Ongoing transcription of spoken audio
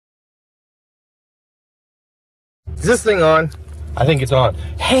Is this thing on? I think it's on.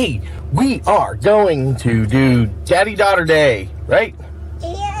 Hey, we are going to do Daddy-Daughter Day, right?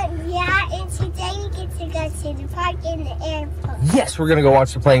 Yeah, and today we get to go to the park in the airport. Yes, we're going to go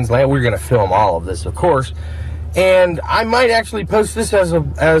watch the planes land. We're going to film all of this, of course. And I might actually post this as a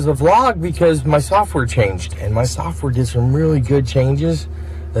vlog because my software changed. And my software did some really good changes.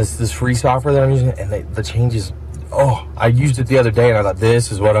 This free software that I'm using. And the changes, oh, I used it the other day and I thought,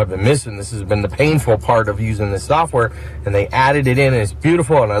 this is what I've been missing. This has been the painful part of using this software. And they added it in and it's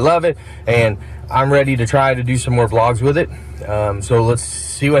beautiful and I love it. And I'm ready to try to do some more vlogs with it. So let's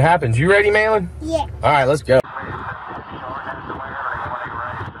see what happens. You ready, Malin? Yeah. All right, let's go.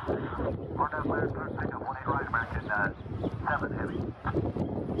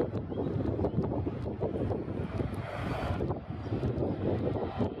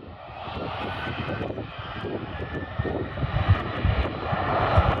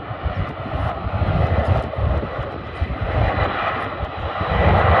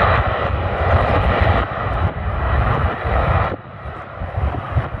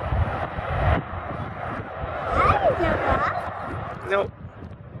 Nope.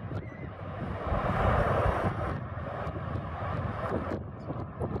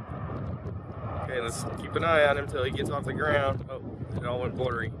 Okay, let's keep an eye on him until he gets off the ground. Oh, it all went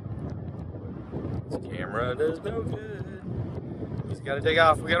blurry. This camera does no good. He's got to take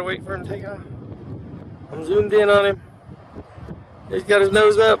off. We got to wait for him to take off. I'm zoomed in on him. He's got his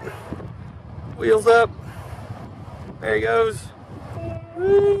nose up. Wheels up. There he goes.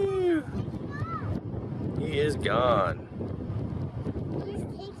 Woo. He is gone.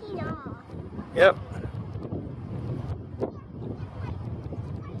 Yep.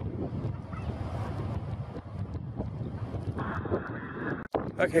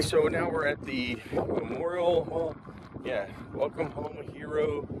 Okay, so now we're at the Memorial, well, yeah, Welcome Home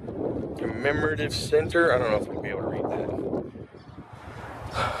Hero Commemorative Center. I don't know if we'll be able to read that.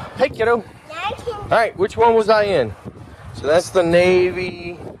 Hey, kiddo. All right, which one was I in? So that's the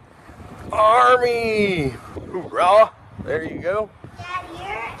Navy, Army. Hoorah! There you go.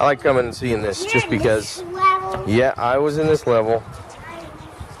 I like coming and seeing this just because, yeah, I was in this level.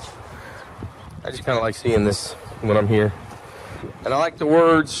 I just kind of like seeing this when I'm here. And I like the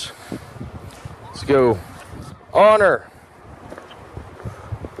words. Let's go. Honor,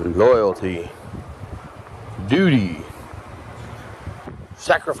 loyalty, duty,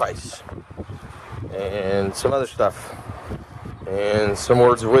 sacrifice, and some other stuff. And some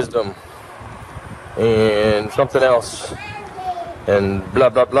words of wisdom. And something else. And blah,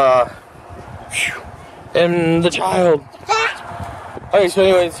 blah, blah. And the child. Okay, so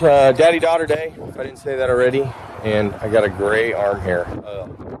anyways, Daddy-Daughter Day, if I didn't say that already. And I got a gray arm hair. So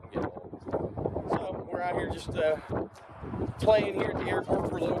we're out here just playing here at the airport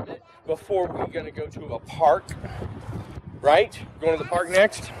for a little bit before we're going to go to a park. Right? Going to the park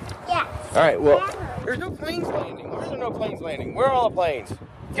next? Yeah. All right, well, there's no planes landing. Why are there no planes landing? Where are all the planes?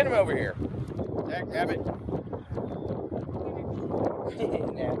 Get them over here. Nabbit.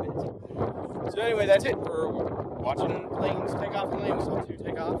 So anyway, that's it for watching planes take off and land. We saw two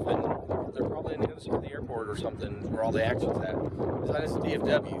take off, and they're probably on the other side of the airport or something where all the action's at. That is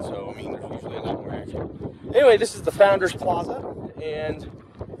DFW, so I mean, there's usually a lot more action. Anyway, this is the Founders Plaza, and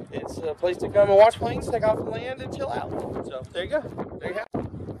it's a place to come and watch planes take off and land and chill out. So there you go. There you have it.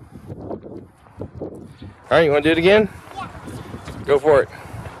 All right, you want to do it again? Yeah. Go for it.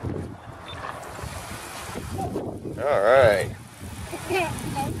 All right.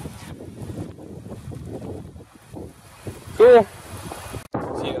 Cool.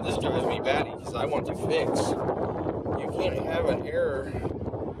 See, this drives me batty because I want to fix. You can't have an error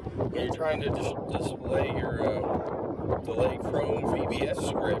when you're trying to display your delay Chrome VBS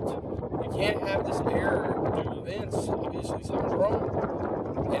script. You can't have this error due to events. Obviously, something's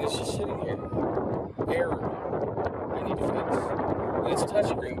wrong. And it's just sitting here. Error. I need to fix. And it's a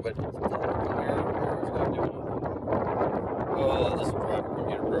touchscreen, but error is not doing it. Oh, this is a private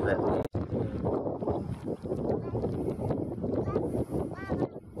computer programmer.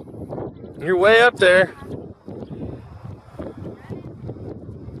 You're way up there.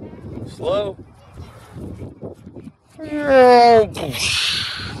 Slow.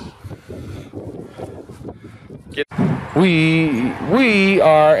 We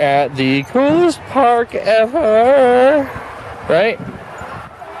are at the coolest park ever, right?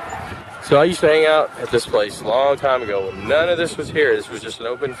 So I used to hang out at this place a long time ago when none of this was here. This was just an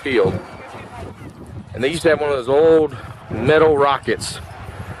open field. And they used to have one of those old metal rockets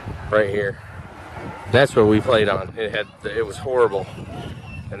right here. That's what we played on. It was horrible.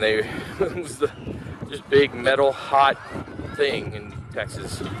 And it was just big metal hot thing in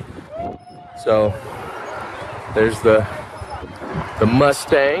Texas. So There's the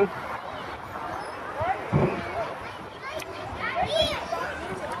Mustang.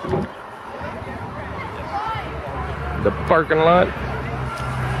 The parking lot.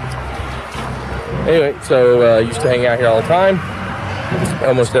 Anyway, so used to hang out here all the time,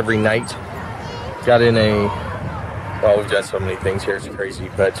 almost every night. Got in a, well, we've done so many things here, it's crazy,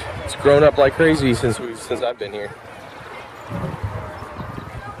 but it's grown up like crazy since I've been here.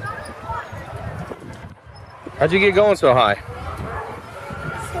 How'd you get going so high?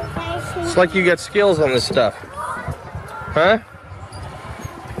 It's like you got skills on this stuff. Huh?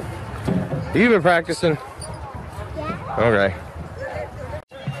 You been practicing? Yeah. Okay.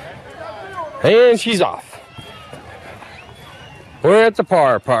 And she's off. We're at the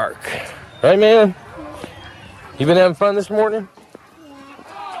park. Right, man? You been having fun this morning? Yeah.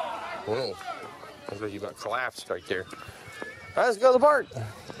 Whoa. Looks like you about collapsed right there. All right, let's go to the park.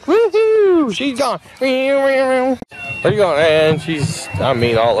 Woohoo! She's gone. Where you going? And she's, I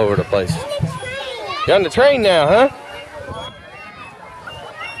mean, all over the place. You're on the train now, huh?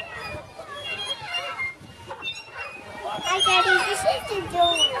 Hi, Daddy. This is the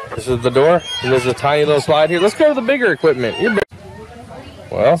door. This is the door, and there's a tiny little slide here. Let's go to the bigger equipment. You're big.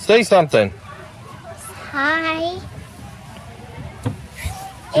 Well, say something. Hi.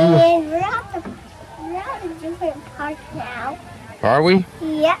 And we're at a different park now. Are we?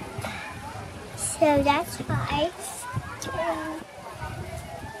 Yep. So that's fine.